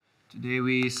Today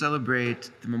we celebrate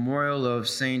the memorial of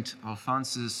Saint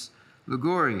Alphonsus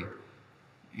Liguori,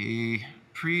 a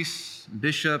priest,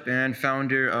 bishop, and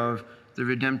founder of the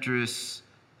Redemptorist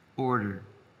order.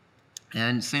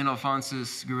 And Saint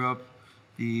Alphonsus grew up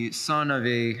the son of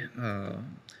a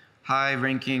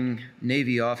high-ranking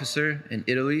Navy officer in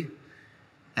Italy,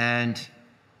 and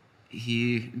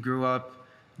he grew up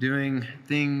doing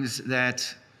things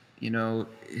that,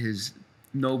 his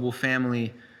noble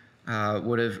family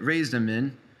would have raised him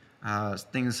in,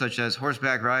 things such as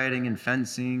horseback riding and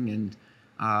fencing, and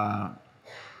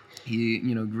he,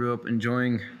 grew up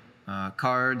enjoying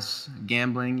cards,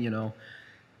 gambling,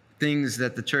 things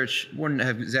that the church wouldn't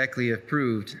have exactly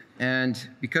approved. And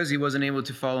because he wasn't able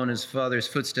to follow in his father's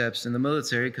footsteps in the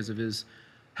military because of his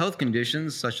health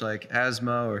conditions, such like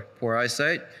asthma or poor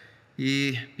eyesight,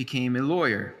 he became a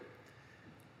lawyer,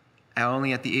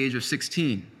 only at the age of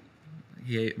 16.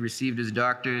 He received his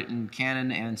doctorate in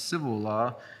canon and civil law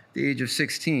at the age of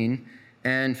 16,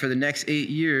 and for the next 8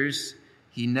 years,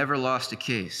 he never lost a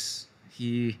case.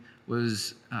 He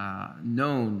was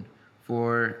known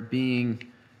for being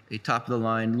a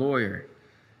top-of-the-line lawyer,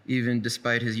 even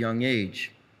despite his young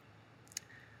age.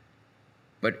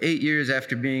 But 8 years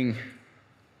after being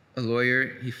a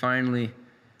lawyer, he finally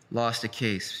lost a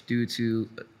case due to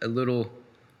a little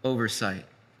oversight,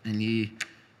 and it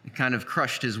kind of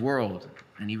crushed his world.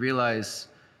 And he realized,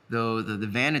 though, the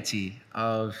vanity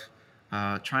of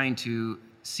trying to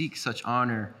seek such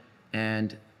honor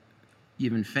and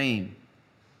even fame.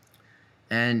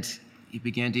 And he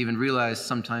began to even realize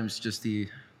sometimes just the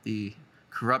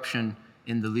corruption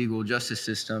in the legal justice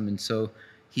system. And so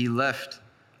he left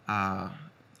the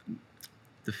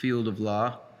field of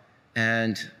law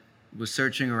and was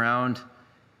searching around.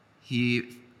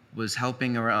 He was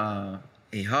helping a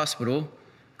hospital,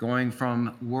 going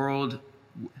from ward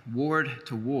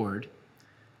to ward,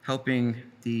 helping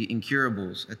the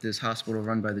incurables at this hospital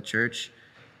run by the church.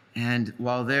 And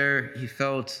while there,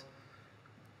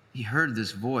 he heard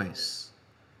this voice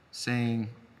saying,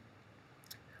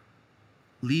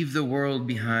 "Leave the world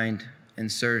behind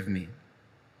and serve me."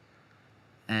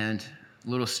 And a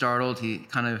little startled, he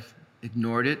kind of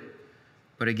ignored it.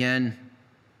 But again,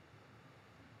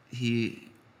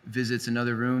 he visits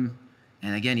another room,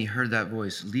 and again he heard that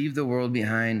voice, "Leave the world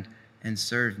behind and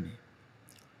serve me."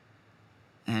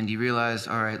 And he realized,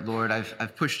 all right, Lord,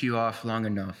 I've pushed you off long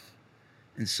enough.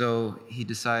 And so he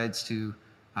decides to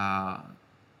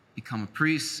become a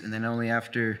priest, and then only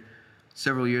after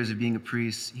several years of being a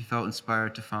priest, he felt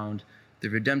inspired to found the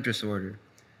Redemptorist order.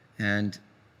 And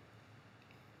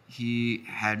he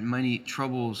had many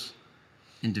troubles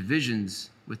and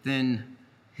divisions within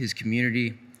his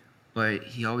community, but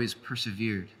he always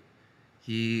persevered.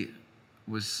 He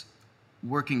was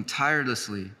working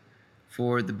tirelessly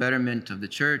for the betterment of the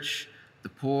church, the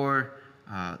poor,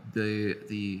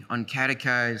 the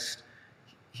uncatechized.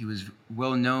 He was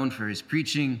well known for his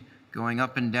preaching, going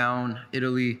up and down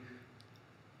Italy,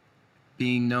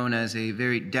 being known as a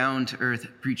very down-to-earth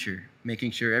preacher,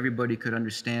 making sure everybody could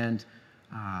understand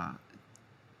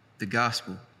the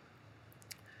gospel.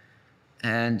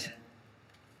 And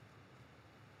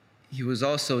he was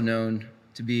also known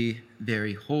to be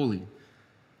very holy.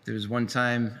 There was one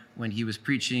time when he was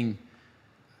preaching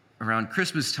around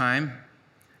Christmas time.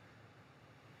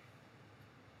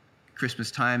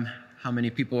 How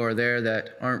many people are there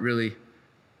that aren't really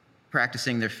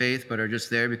practicing their faith but are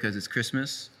just there because it's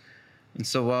Christmas? And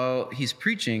so while he's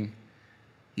preaching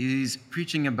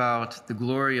about the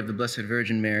glory of the Blessed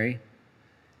Virgin Mary,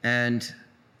 and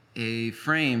a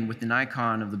frame with an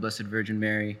icon of the Blessed Virgin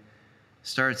Mary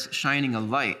starts shining a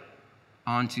light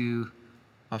onto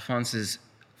Alphonsus'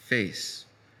 face.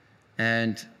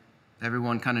 And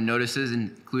everyone kind of notices,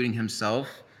 including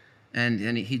himself, and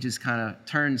he just kind of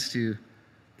turns to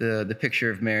the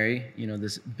picture of Mary,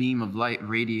 this beam of light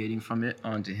radiating from it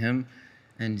onto him,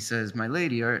 and he says, "My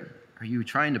lady, are you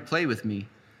trying to play with me?"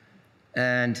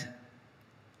 And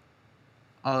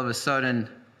all of a sudden,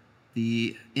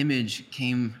 the image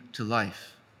came to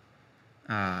life,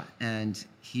 and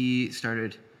he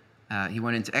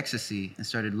went into ecstasy and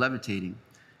started levitating.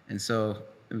 And so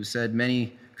it was said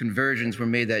many conversions were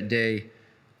made that day.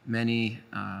 Many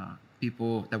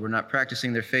people that were not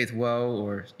practicing their faith well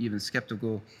or even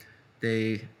skeptical,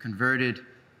 they converted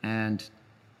and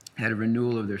had a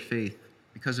renewal of their faith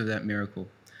because of that miracle.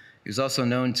 He was also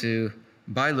known to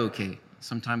bilocate,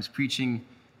 sometimes preaching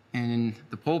in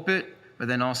the pulpit, but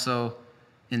then also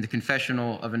in the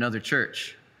confessional of another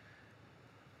church.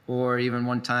 Or even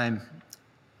one time,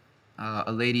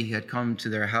 a lady had come to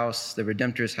their house, the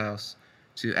Redemptorist house,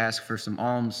 to ask for some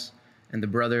alms, And the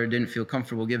brother didn't feel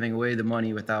comfortable giving away the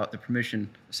money without the permission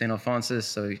of St. Alphonsus,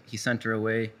 so he sent her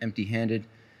away empty-handed.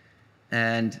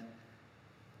 And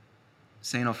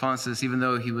St. Alphonsus, even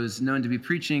though he was known to be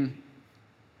preaching,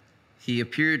 he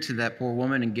appeared to that poor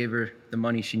woman and gave her the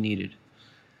money she needed.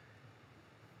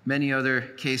 Many other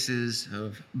cases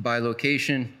of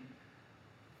bilocation.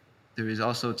 There is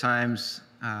also times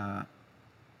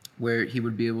where he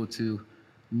would be able to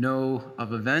know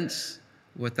of events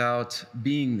without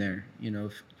being there,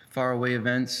 faraway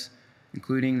events,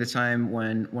 including the time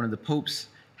when one of the popes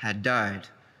had died.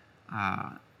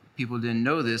 People didn't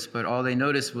know this, but all they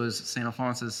noticed was St.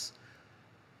 Alphonsus,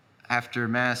 after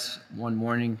Mass one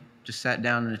morning, just sat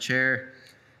down in a chair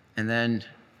and then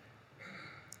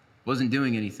wasn't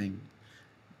doing anything.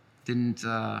 Didn't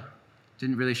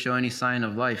really show any sign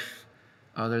of life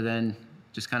other than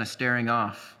just kind of staring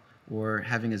off or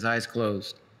having his eyes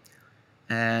closed.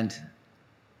 And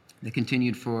they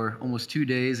continued for almost 2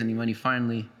 days, and when he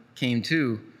finally came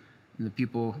to, and the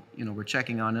people, were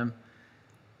checking on him,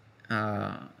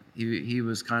 he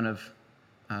was kind of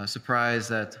surprised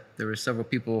that there were several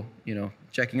people,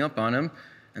 checking up on him,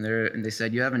 and they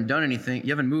said, "You haven't done anything.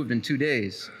 You haven't moved in 2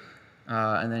 days."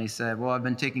 And then he said, "Well, I've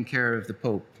been taking care of the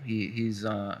Pope. He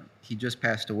just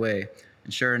passed away."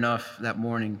 And sure enough, that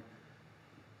morning,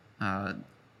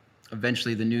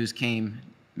 eventually the news came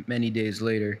many days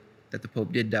later that the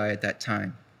Pope did die at that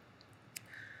time.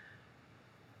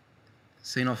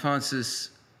 St.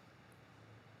 Alphonsus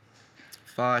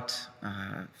fought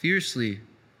fiercely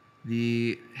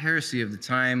the heresy of the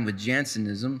time with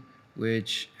Jansenism,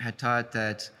 which had taught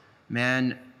that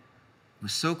man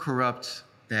was so corrupt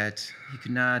that he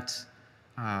could not,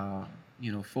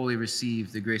 fully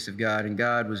receive the grace of God, and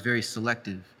God was very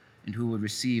selective in who would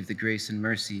receive the grace and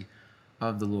mercy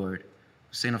of the Lord.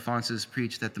 St. Alphonsus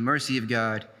preached that the mercy of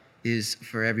God is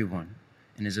for everyone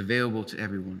and is available to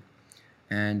everyone.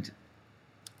 And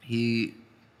he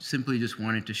simply just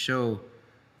wanted to show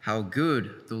how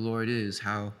good the Lord is,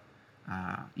 how,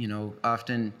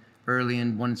 often early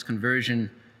in one's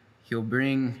conversion, he'll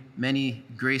bring many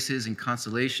graces and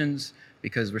consolations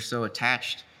because we're so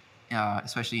attached,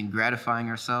 especially in gratifying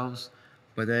ourselves.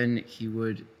 But then he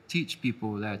would teach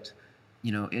people that,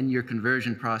 in your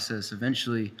conversion process,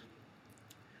 eventually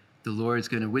the Lord's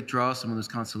going to withdraw some of those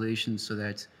consolations so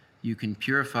that you can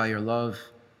purify your love,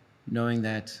 knowing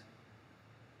that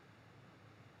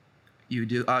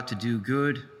you ought to do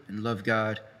good and love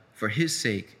God for his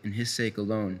sake and his sake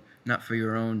alone, not for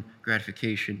your own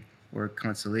gratification or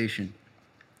consolation.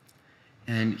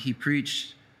 And he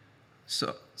preached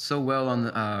so well on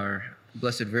our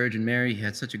Blessed Virgin Mary. He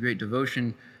had such a great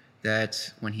devotion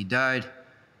that when he died,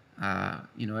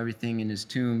 everything in his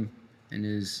tomb and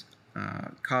his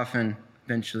coffin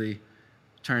eventually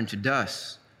turned to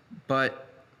dust. But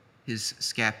his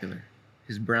scapular,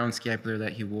 his brown scapular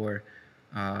that he wore,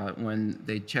 when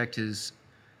they checked his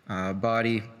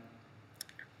body,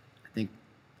 I think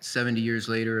 70 years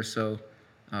later or so,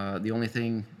 the only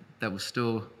thing that was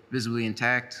still visibly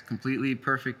intact, completely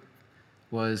perfect,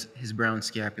 was his brown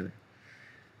scapular.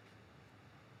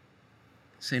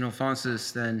 St.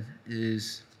 Alphonsus, then,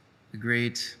 is a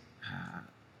great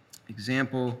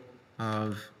example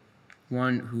of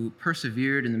one who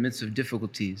persevered in the midst of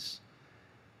difficulties.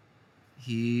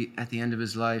 He, at the end of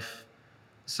his life,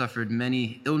 suffered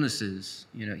many illnesses.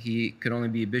 He could only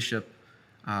be a bishop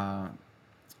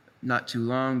not too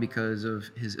long because of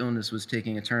his illness was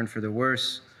taking a turn for the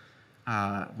worse.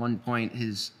 At one point,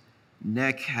 his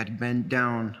neck had bent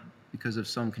down because of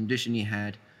some condition he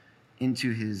had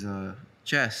into his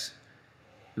chest.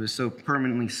 It was so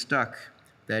permanently stuck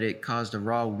that it caused a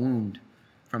raw wound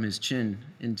from his chin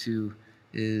into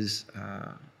his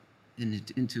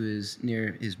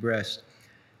near his breast.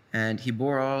 And he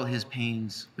bore all his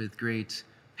pains with great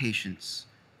patience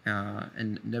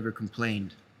and never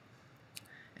complained.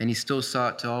 And he still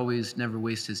sought to always never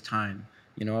waste his time.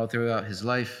 All throughout his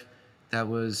life, that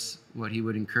was what he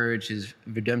would encourage his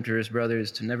Redemptorist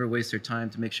brothers to never waste their time,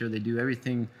 to make sure they do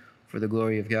everything for the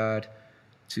glory of God,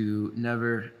 to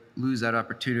never lose that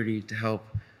opportunity to help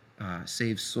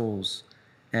save souls.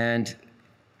 And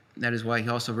that is why he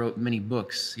also wrote many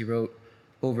books. He wrote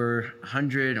over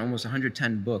 100, almost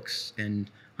 110 books and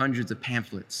hundreds of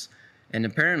pamphlets. And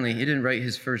apparently he didn't write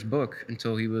his first book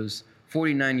until he was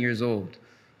 49 years old.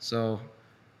 So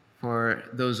for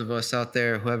those of us out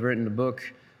there who have written a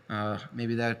book,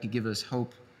 maybe that could give us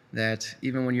hope that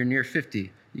even when you're near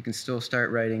 50, you can still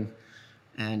start writing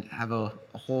and have a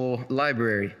whole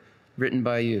library written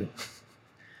by you.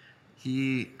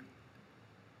 He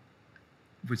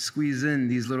would squeeze in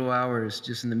these little hours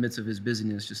just in the midst of his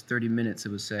busyness, just 30 minutes,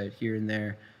 it was said, here and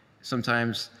there,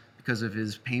 sometimes because of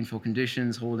his painful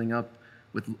conditions, holding up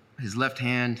with his left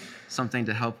hand something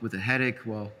to help with a headache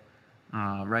while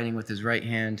writing with his right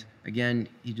hand. Again,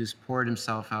 he just poured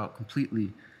himself out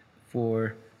completely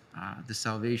for the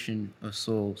salvation of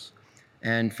souls.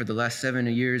 And for the last 7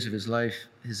 years of his life,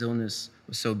 his illness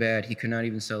was so bad he could not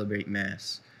even celebrate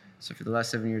Mass. So for the last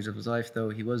 7 years of his life, though,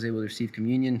 he was able to receive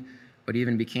communion, but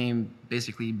even became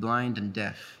basically blind and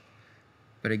deaf.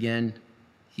 But again,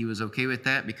 he was okay with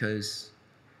that because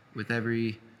with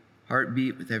every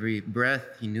heartbeat, with every breath,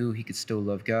 he knew he could still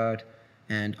love God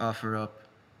and offer up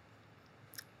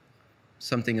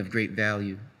something of great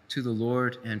value to the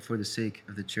Lord and for the sake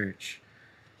of the church.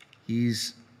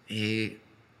 He's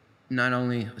not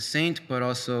only a saint, but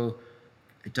also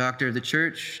a doctor of the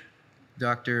church,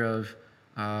 doctor of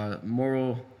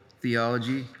moral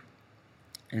theology.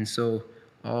 And so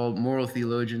all moral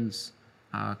theologians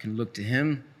can look to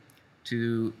him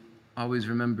to always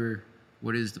remember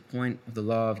what is the point of the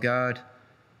law of God,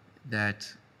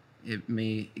 that it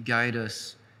may guide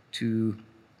us to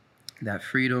that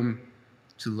freedom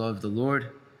to love the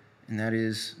Lord. And that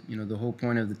is, the whole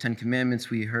point of the 10 Commandments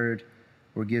we heard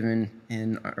were given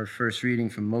in our first reading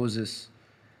from Moses.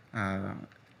 The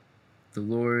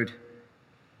Lord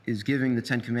is giving the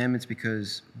 10 Commandments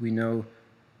because we know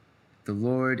the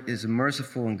Lord is a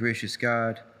merciful and gracious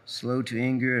God, slow to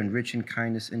anger and rich in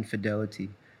kindness and fidelity,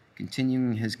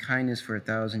 continuing his kindness for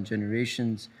 1,000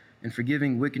 generations and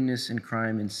forgiving wickedness and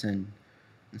crime and sin.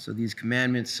 And so these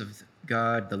commandments of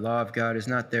God, the law of God, is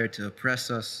not there to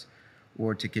oppress us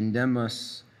or to condemn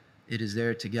us. It is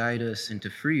there to guide us and to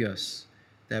free us,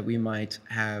 that we might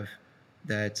have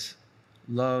that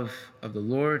love of the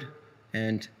Lord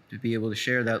and to be able to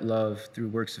share that love through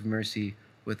works of mercy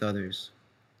with others.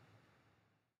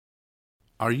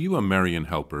 Are you a Marian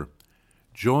helper?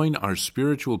 Join our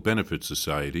Spiritual Benefit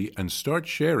Society and start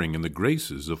sharing in the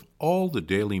graces of all the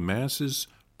daily masses,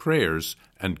 prayers,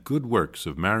 and good works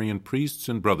of Marian priests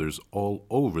and brothers all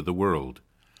over the world.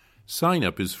 Sign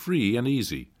up is free and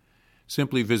easy.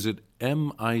 Simply visit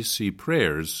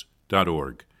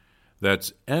micprayers.org.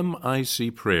 That's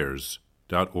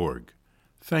micprayers.org.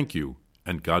 Thank you,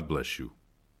 and God bless you.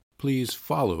 Please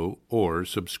follow or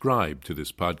subscribe to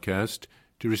this podcast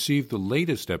to receive the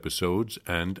latest episodes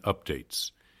and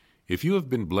updates. If you have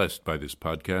been blessed by this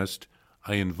podcast,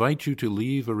 I invite you to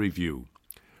leave a review.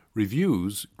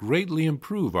 Reviews greatly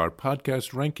improve our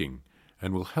podcast ranking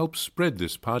and will help spread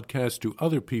this podcast to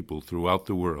other people throughout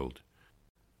the world.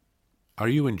 Are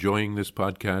you enjoying this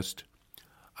podcast?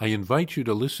 I invite you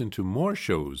to listen to more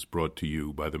shows brought to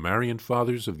you by the Marian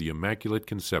Fathers of the Immaculate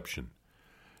Conception.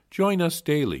 Join us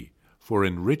daily for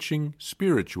enriching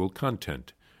spiritual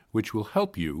content, which will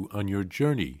help you on your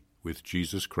journey with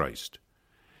Jesus Christ.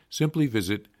 Simply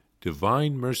visit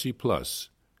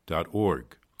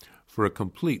DivineMercyPlus.org for a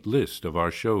complete list of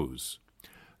our shows.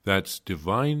 That's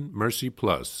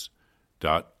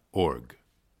DivineMercyPlus.org.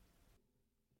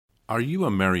 Are you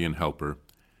a Marian helper?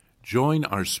 Join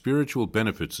our Spiritual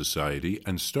Benefit Society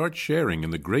and start sharing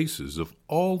in the graces of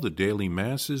all the daily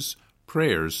masses,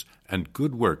 prayers, and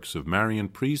good works of Marian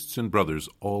priests and brothers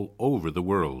all over the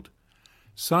world.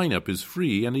 Sign up is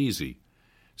free and easy.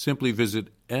 Simply visit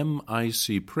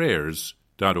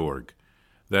micprayers.org.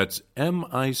 That's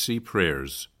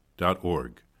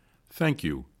micprayers.org. Thank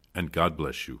you, and God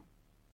bless you.